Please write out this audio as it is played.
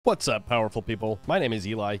What's up, powerful people? My name is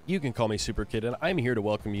Eli. You can call me SuperKid, and I'm here to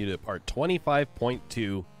welcome you to part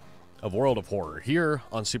 25.2 of World of Horror here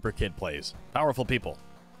on SuperKid Plays. Powerful people,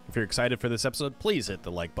 if you're excited for this episode, please hit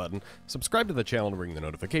the like button, subscribe to the channel and ring the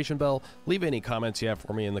notification bell, leave any comments you have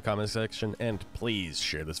for me in the comment section, and please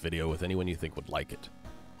share this video with anyone you think would like it.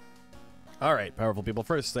 Alright, powerful people,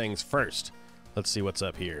 first things first. Let's see what's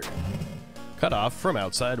up here. Cut off from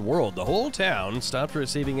outside world. The whole town stopped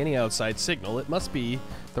receiving any outside signal. It must be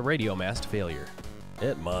the radio mast failure.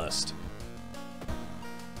 It must.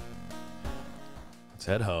 Let's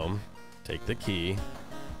head home. Take the key.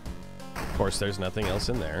 Of course, there's nothing else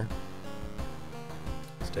in there.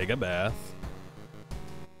 Let's take a bath.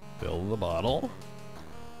 Fill the bottle.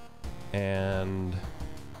 And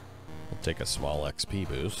we'll take a small XP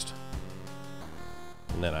boost.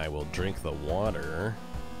 And then I will drink the water.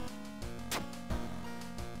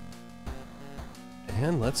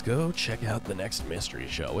 And let's go check out the next mystery,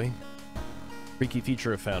 shall we? Freaky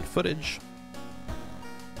feature of found footage.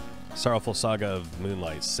 Sorrowful saga of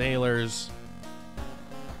moonlight sailors.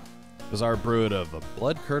 Bizarre brood of a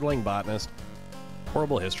blood-curdling botanist.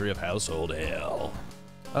 Horrible history of household hell.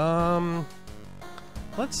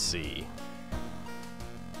 Let's see.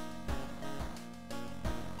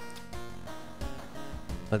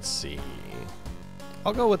 Let's see.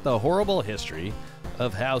 I'll go with the horrible history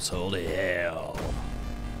of household hell.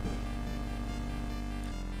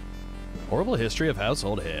 Horrible history of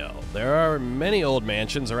household hell. There are many old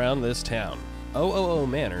mansions around this town. OOO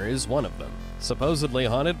Manor is one of them. Supposedly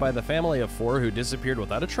haunted by the family of four who disappeared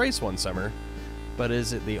without a trace one summer. But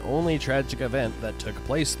is it the only tragic event that took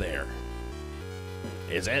place there?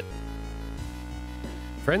 Is it?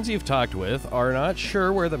 Friends you've talked with are not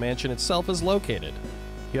sure where the mansion itself is located.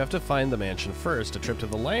 You have to find the mansion first. A trip to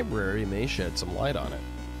the library may shed some light on it.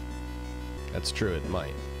 That's true, it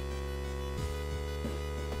might.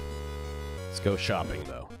 Let's go shopping,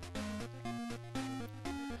 though.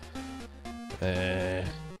 I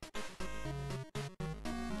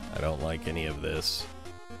don't like any of this.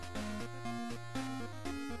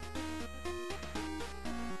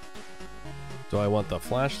 Do I want the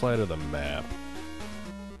flashlight or the map?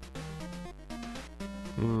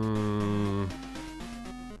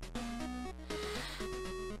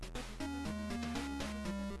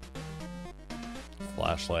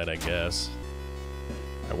 Flashlight, I guess.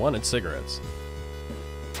 I wanted cigarettes.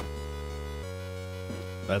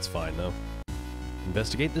 That's fine, though.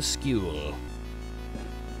 Investigate the skewel.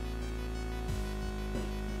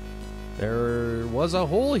 There was a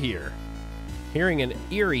hole here. Hearing an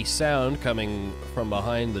eerie sound coming from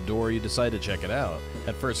behind the door, you decide to check it out.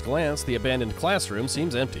 At first glance, the abandoned classroom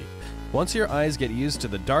seems empty. Once your eyes get used to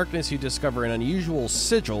the darkness, you discover an unusual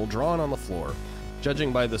sigil drawn on the floor.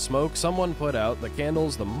 Judging by the smoke, someone put out the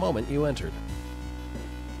candles the moment you entered.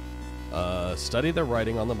 Study the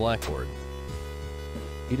writing on the blackboard.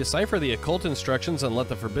 You decipher the occult instructions and let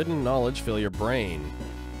the forbidden knowledge fill your brain.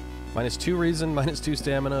 -2 reason, -2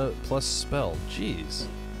 stamina, plus spell. Jeez.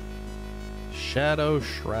 Shadow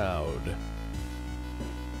Shroud.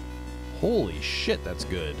 Holy shit, that's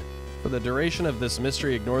good. For the duration of this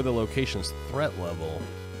mystery, ignore the location's threat level.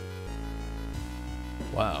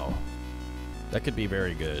 Wow. That could be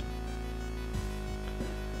very good.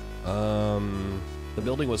 The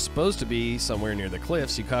building was supposed to be somewhere near the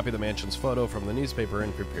cliffs. You copy the mansion's photo from the newspaper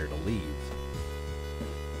and prepare to leave.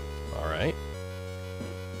 Alright.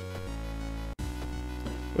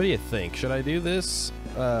 What do you think? Should I do this?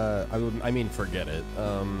 I mean, forget it.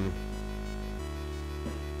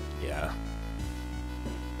 Yeah.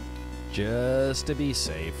 Just to be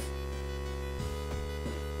safe.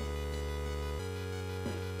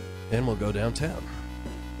 And we'll go downtown.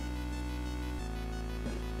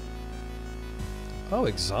 Oh,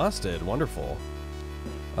 exhausted. Wonderful.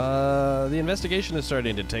 The investigation is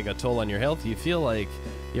starting to take a toll on your health. You feel like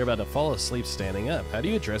you're about to fall asleep standing up. How do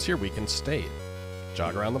you address your weakened state?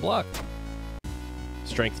 Jog around the block.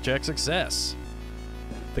 Strength check success.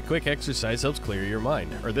 The quick exercise helps clear your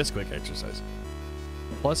mind. Or this quick exercise.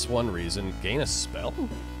 +1 reason. Gain a spell?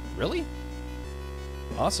 Really?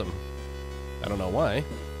 Awesome. I don't know why.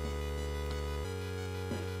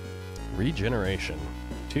 Regeneration.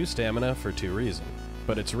 2 stamina for 2 reason,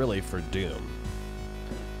 but it's really for doom.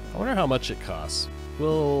 I wonder how much it costs.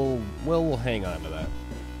 We'll hang on to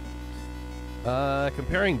that.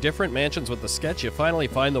 Comparing different mansions with the sketch, you finally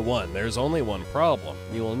find the one. There's only one problem.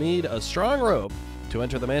 You will need a strong rope to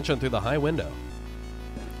enter the mansion through the high window.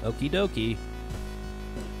 Okie dokie.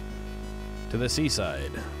 To the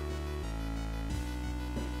seaside.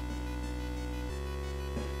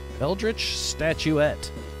 Eldritch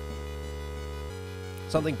Statuette.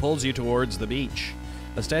 Something pulls you towards the beach.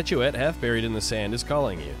 A statuette half buried in the sand is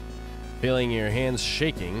calling you. Feeling your hands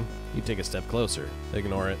shaking, you take a step closer.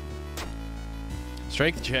 Ignore it.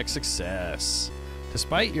 Strength check success.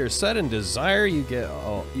 Despite your sudden desire, you get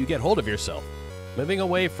hold of yourself. Moving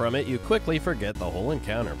away from it, you quickly forget the whole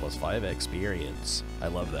encounter, plus 5 experience. I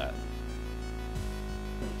love that.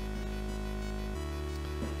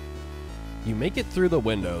 You make it through the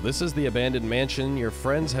window. This is the abandoned mansion your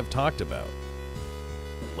friends have talked about.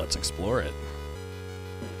 Let's explore it.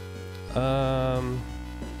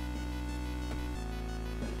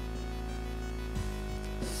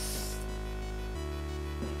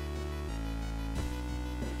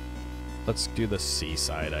 Let's do the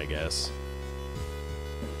seaside, I guess.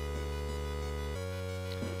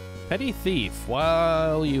 Petty thief.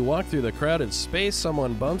 While you walk through the crowded space,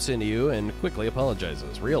 someone bumps into you and quickly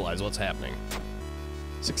apologizes. Realize what's happening.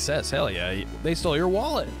 Success. Hell yeah. They stole your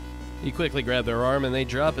wallet. You quickly grab their arm and they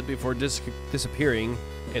drop it before disappearing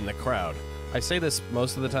in the crowd. I say this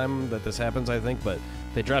most of the time that this happens, I think, but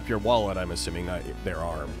they drop your wallet, I'm assuming, not their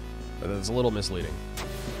arm. But it's a little misleading.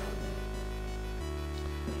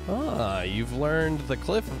 Ah, you've learned the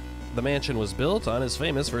cliff the mansion was built on is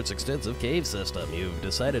famous for its extensive cave system. You've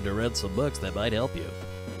decided to read some books that might help you.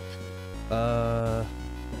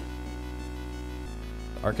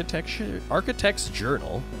 Architect's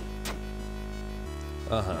Journal.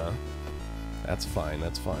 Uh-huh. That's fine,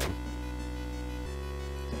 that's fine.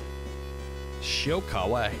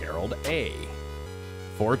 Shiokawa Herald A.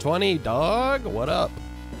 420, dog? What up?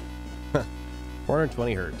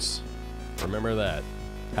 420 hertz. Remember that.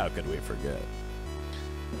 How could we forget?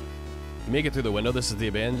 You make it through the window. This is the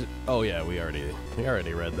abandoned... Oh yeah, we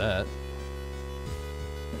already read that.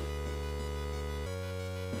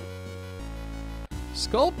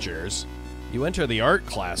 Sculptures? You enter the art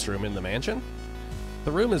classroom in the mansion?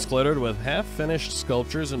 The room is cluttered with half-finished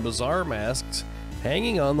sculptures and bizarre masks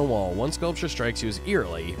hanging on the wall. One sculpture strikes you as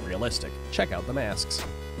eerily realistic. Check out the masks.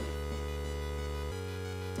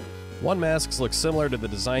 One mask looks similar to the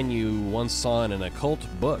design you once saw in an occult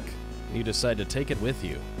book. You decide to take it with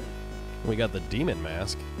you. We got the demon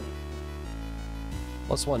mask.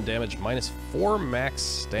 +1 damage, -4 max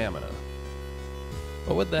stamina.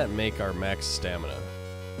 What would that make our max stamina?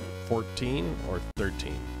 14 or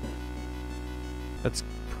 13? That's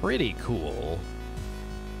pretty cool.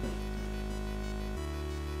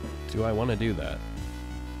 Do I want to do that?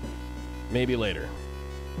 Maybe later.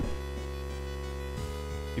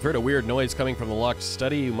 You've heard a weird noise coming from the locked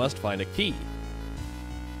study. You must find a key.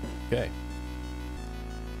 Okay.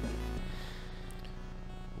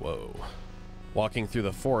 Whoa. Walking through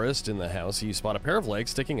the forest in the house, you spot a pair of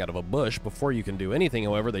legs sticking out of a bush. Before you can do anything,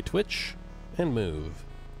 however, they twitch and move.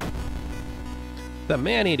 The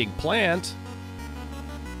man-eating plant!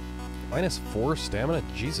 -4 stamina?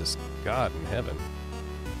 Jesus God in heaven.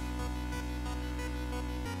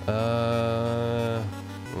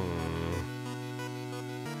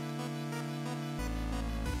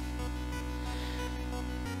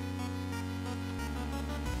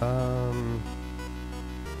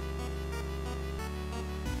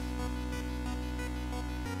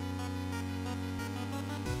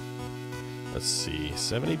 Let's see,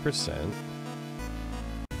 70%.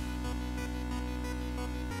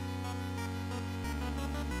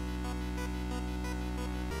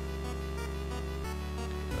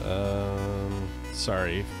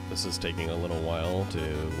 Sorry, this is taking a little while to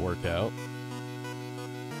work out.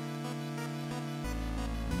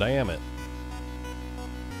 Damn it.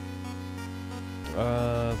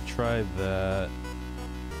 Try that.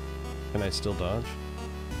 Can I still dodge?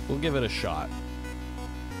 We'll give it a shot.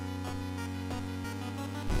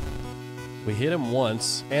 We hit him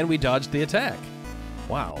once, and we dodged the attack.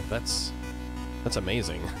 Wow, that's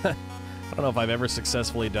amazing. I don't know if I've ever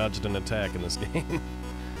successfully dodged an attack in this game.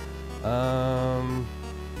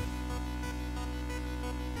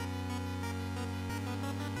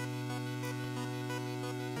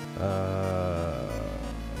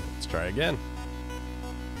 Let's try again.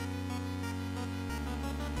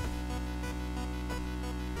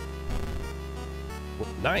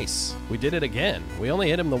 Nice. We did it again. We only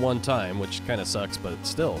hit him the one time, which kind of sucks, but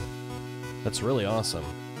still. That's really awesome.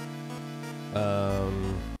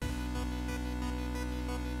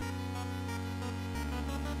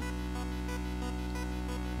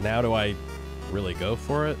 Now do I really go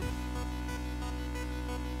for it?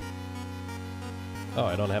 Oh,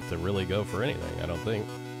 I don't have to really go for anything, I don't think.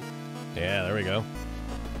 Yeah, there we go.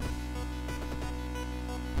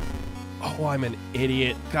 Oh, I'm an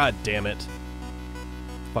idiot. God damn it.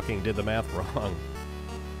 Fucking did the math wrong.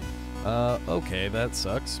 Okay, that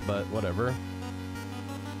sucks, but whatever.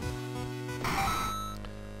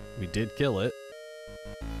 We did kill it.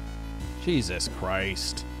 Jesus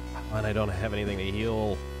Christ. And I don't have anything to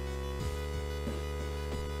heal.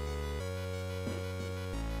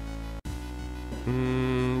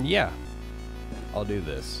 Yeah. I'll do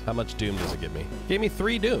this. How much doom does it give me? Gave me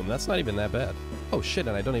 3 doom. That's not even that bad. Oh shit,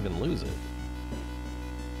 and I don't even lose it.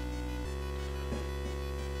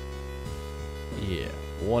 Yeah,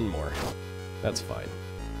 1 more. That's fine.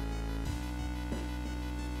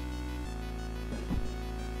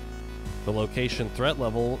 The location threat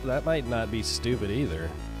level, that might not be stupid either.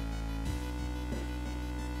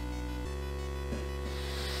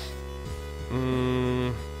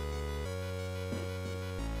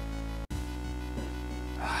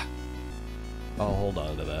 I'll hold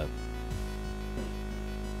on to that.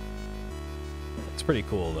 It's pretty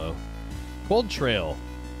cool, though. Cold Trail.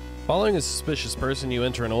 Following a suspicious person, you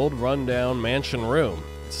enter an old, run-down mansion room.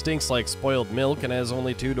 It stinks like spoiled milk and has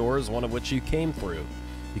only 2 doors, one of which you came through.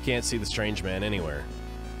 You can't see the strange man anywhere.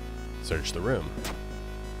 Search the room.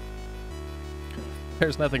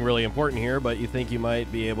 There's nothing really important here, but you think you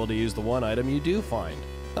might be able to use the one item you do find.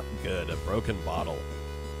 Oh, good, a broken bottle.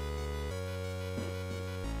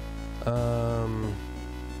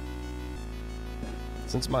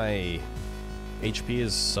 Since my HP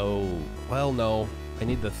is so... Well, no. I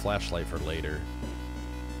need the flashlight for later.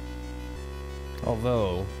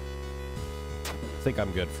 Although, I think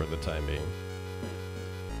I'm good for the time being.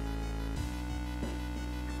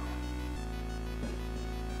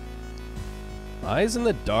 Eyes in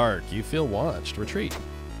the dark. You feel watched. Retreat.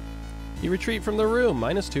 You retreat from the room.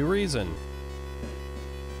 -2 reason.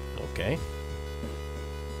 Okay.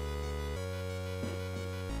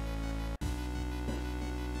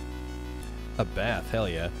 A bath. Hell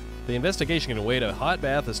yeah. The investigation can wait. A hot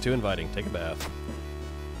bath is too inviting. Take a bath.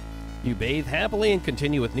 You bathe happily and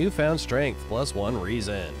continue with newfound strength. +1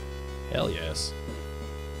 reason. Hell yes.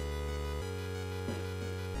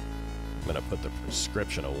 I'm gonna put the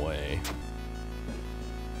prescription away.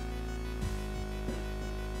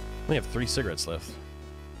 We have 3 cigarettes left.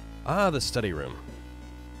 Ah, the study room.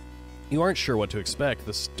 You aren't sure what to expect.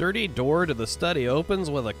 The sturdy door to the study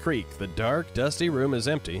opens with a creak. The dark, dusty room is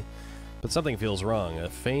empty, but something feels wrong. A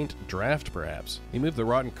faint draft, perhaps. You move the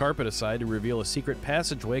rotten carpet aside to reveal a secret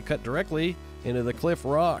passageway cut directly into the cliff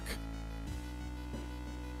rock.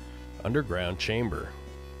 Underground chamber.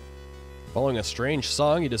 Following a strange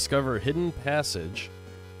song, you discover a hidden passage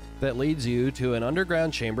that leads you to an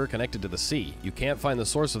underground chamber connected to the sea. You can't find the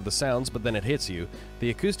source of the sounds, but then it hits you.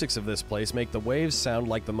 The acoustics of this place make the waves sound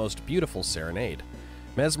like the most beautiful serenade.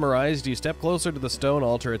 Mesmerized, you step closer to the stone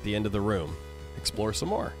altar at the end of the room. Explore some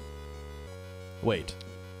more. Wait.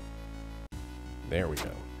 There we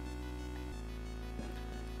go.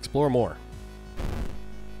 Explore more.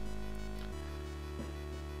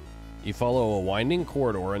 You follow a winding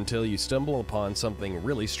corridor until you stumble upon something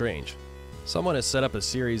really strange. Someone has set up a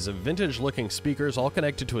series of vintage-looking speakers all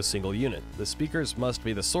connected to a single unit. The speakers must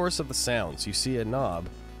be the source of the sounds. You see a knob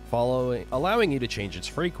allowing you to change its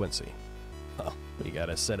frequency. Oh, you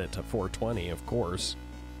gotta set it to 420, of course.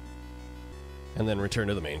 And then return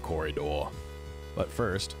to the main corridor. But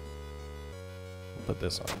first, we'll put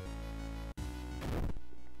this on.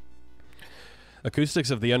 Acoustics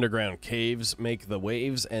of the underground caves make the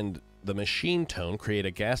waves and the machine tone create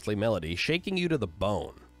a ghastly melody, shaking you to the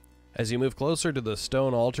bone. As you move closer to the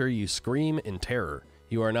stone altar, you scream in terror.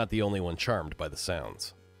 You are not the only one charmed by the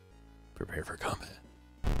sounds. Prepare for combat.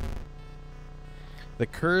 The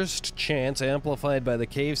cursed chants amplified by the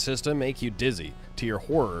cave system make you dizzy. To your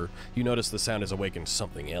horror, you notice the sound has awakened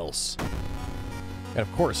something else. And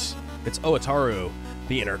of course, it's Oataru,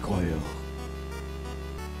 the inner coil.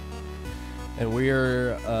 And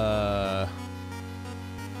we're, I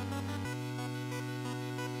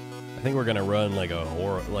think we're gonna run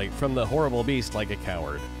like from the horrible beast like a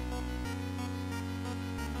coward.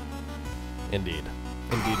 Indeed.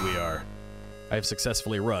 Indeed we are. I have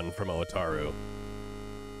successfully run from Oataru.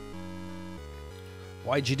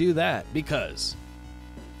 Why'd you do that? Because.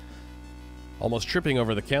 Almost tripping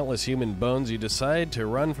over the countless human bones, you decide to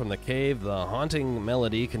run from the cave. The haunting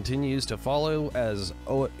melody continues to follow as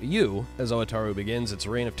Oataru begins its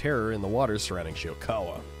reign of terror in the waters surrounding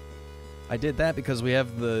Shiokawa. I did that because we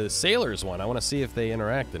have the sailors one. I want to see if they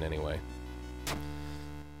interact in any way.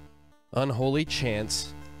 Unholy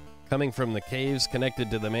chants coming from the caves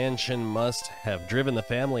connected to the mansion must have driven the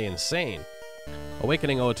family insane.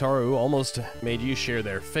 Awakening Oataru almost made you share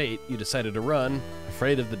their fate. You decided to run,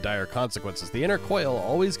 afraid of the dire consequences. The inner coil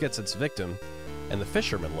always gets its victim, and the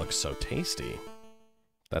fisherman looks so tasty.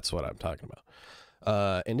 That's what I'm talking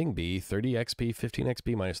about. Ending B, 30 XP, 15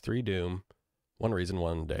 XP, -3 doom. 1 reason,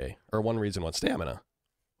 1 day. Or 1 reason, 1 stamina.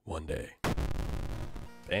 1 day.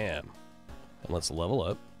 Damn. And let's level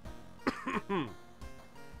up.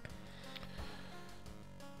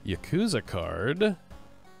 Yakuza card.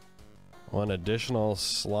 One additional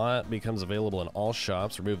slot becomes available in all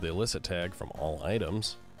shops. Remove the illicit tag from all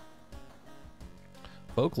items.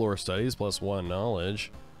 Folklore studies plus 1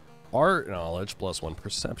 knowledge. Art knowledge plus 1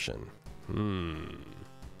 perception.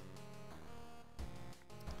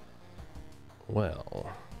 Well,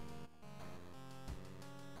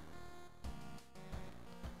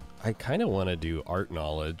 I kind of want to do art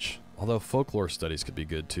knowledge, although folklore studies could be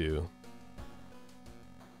good too.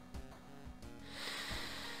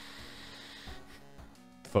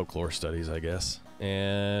 Folklore studies, I guess.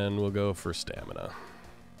 And we'll go for stamina.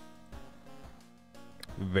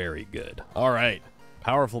 Very good. All right.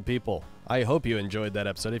 Powerful people. I hope you enjoyed that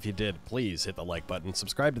episode. If you did, please hit the like button,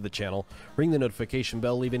 subscribe to the channel, ring the notification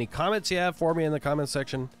bell, leave any comments you have for me in the comments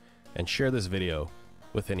section, and share this video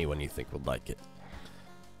with anyone you think would like it.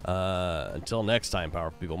 Until next time,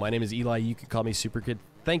 powerful people, my name is Eli. You can call me SuperKid.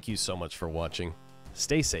 Thank you so much for watching.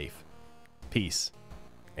 Stay safe. Peace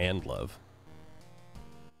and love.